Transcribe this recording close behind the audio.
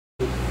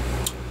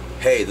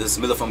Hey, this is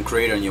Miller from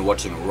Creator and you're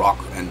watching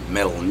Rock and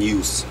Metal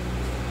News.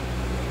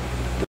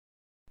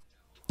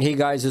 Hey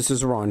guys, this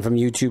is Ron from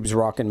YouTube's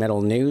Rock and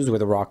Metal News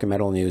with a Rock and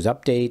Metal News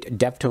update.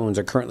 Deftones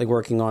are currently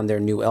working on their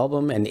new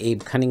album, and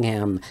Abe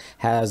Cunningham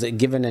has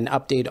given an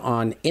update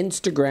on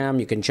Instagram.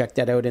 You can check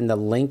that out in the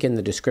link in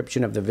the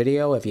description of the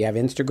video if you have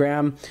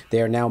Instagram.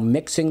 They are now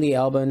mixing the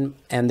album,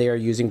 and they are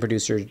using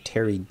producer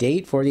Terry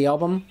Date for the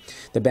album.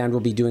 The band will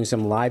be doing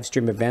some live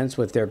stream events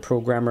with their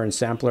programmer and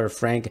sampler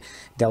Frank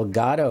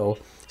Delgado.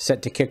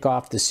 Set to kick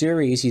off the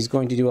series. He's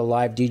going to do a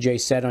live DJ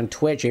set on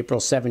Twitch April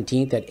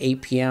 17th at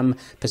 8 p.m.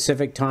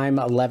 Pacific time,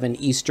 11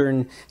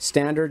 Eastern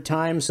Standard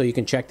Time. So you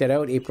can check that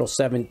out, April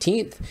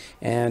 17th.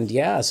 And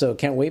yeah, so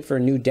can't wait for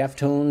new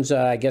Deftones.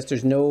 I guess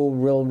there's no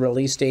real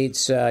release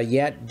dates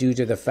yet due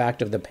to the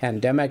fact of the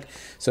pandemic.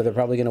 So they're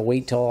probably going to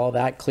wait till all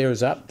that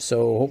clears up.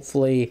 So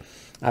hopefully,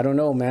 I don't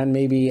know, man,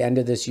 maybe end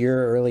of this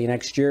year, early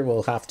next year.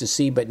 We'll have to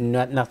see, but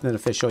nothing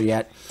official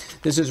yet.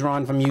 This is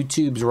Ron from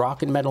YouTube's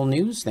Rock and Metal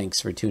News. Thanks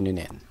for tuning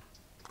in.